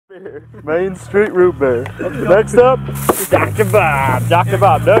Main Street Root Beer. Next up, Dr. Bob. Dr.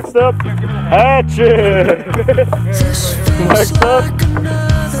 Bob. Next up, Hatchet. Next up,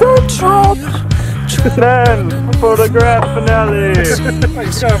 Sun Then, Photograph Finale.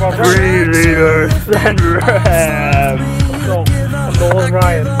 Green Leader and Ram. I'm Nolan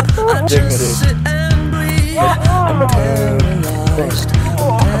Ryan. Dignity.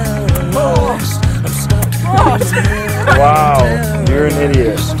 Wow, you're an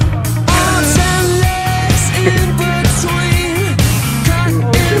idiot.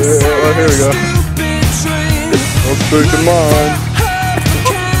 Oh, here we go. I'm taking mine.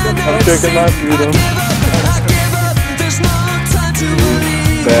 I'm taking my freedom.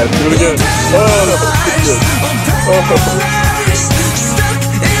 Bad. Do it again. Oh, oh.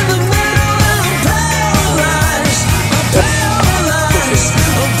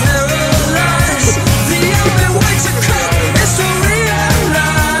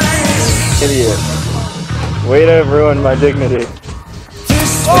 Idiot. Way to ruin my dignity.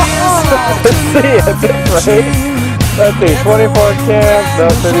 Let's see, at this rate. Let's see, 24 camps, no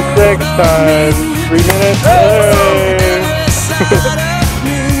 36 times 3 minutes. Hey!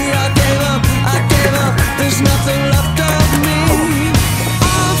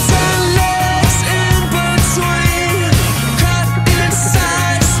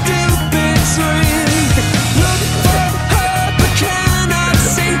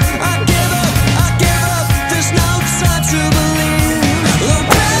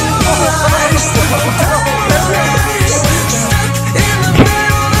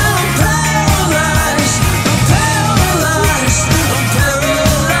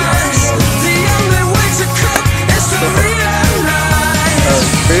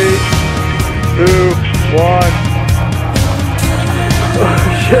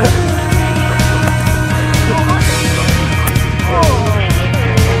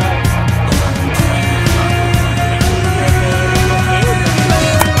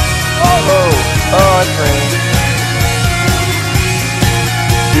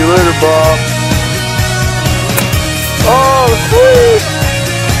 See you later, Bob. Oh, sweet!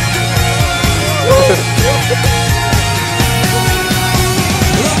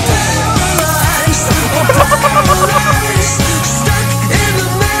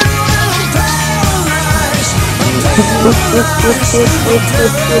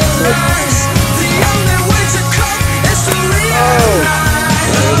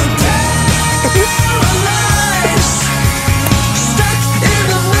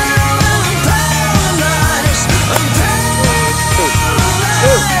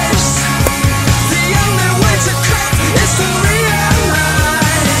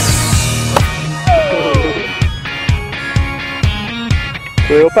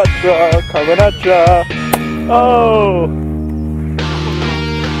 Cleopatra, Carmenatra. Oh!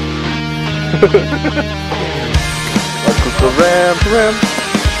 Uncle Ram.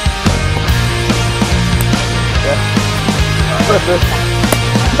 Yeah.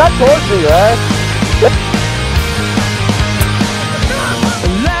 Not towards me, right?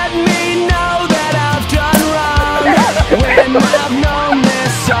 Let me know that I've done wrong when I've known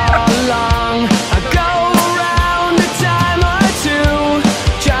this all along. I go around a time or two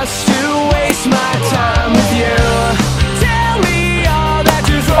just to waste my time with you. Tell me all that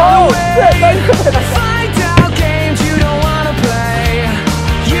you've run away. I find out games you don't wanna play.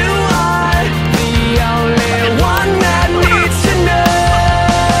 You are the only one that needs to know.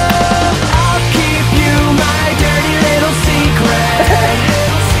 I'll keep you my dirty little secret.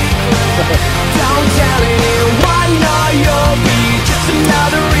 Don't tell anyone or you'll be just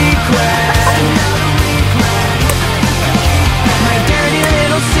another regret. My dirty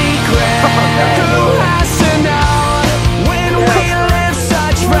little secret. Who has to know when we live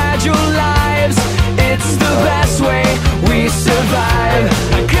such fragile lives? It's the best way we survive.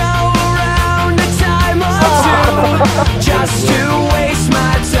 I go around a time or two just to waste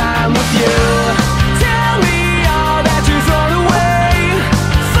my time with you. Tell me all that you've thrown away.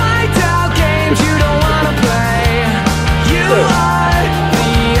 Find out games you don't wanna play. You are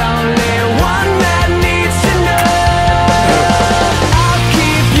the only one that needs to know. I'll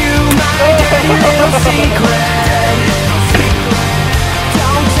keep you my dirty little secret.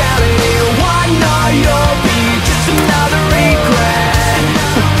 Don't tell anyone or you'll be just another regret.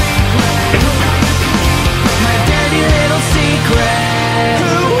 My dirty little secret.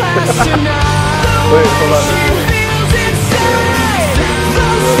 Who has to know? Wait, hold on. Feels inside.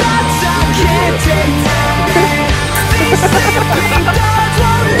 Those thoughts I can't deny. These sleeping thoughts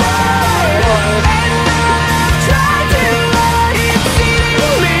won't lie. And I've tried to lie. It's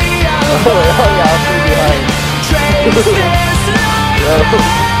eating me alive. Trace this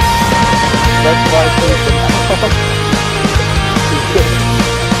life. That's my person.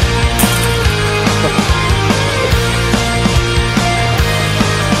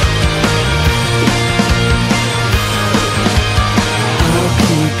 I'll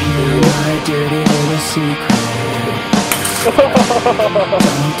keep you my dirty little secret.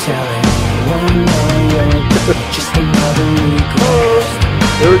 Don't tell anyone, no, you're just another regret.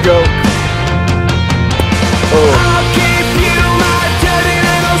 Here we go. Oh. I'll keep you my dirty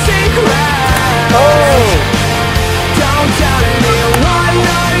little secret. Oh! Don't tell anyone,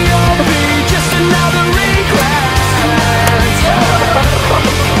 no, you'll be just another regret.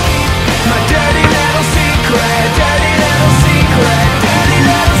 My dirty little secret, dirty little secret, dirty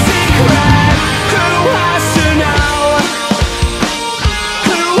little secret. Who has to know?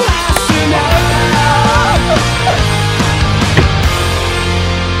 Who has to know?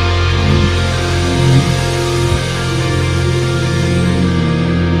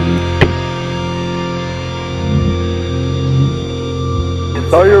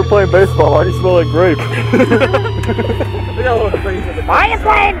 Thought you were playing baseball. Why do you smell like grape? We got a little crazy with the Why do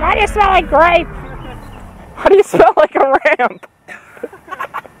you smell like grape? Why do you smell like a ramp?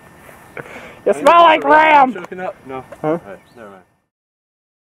 You smell like ramp. choking up? No. Huh? Alright, never mind.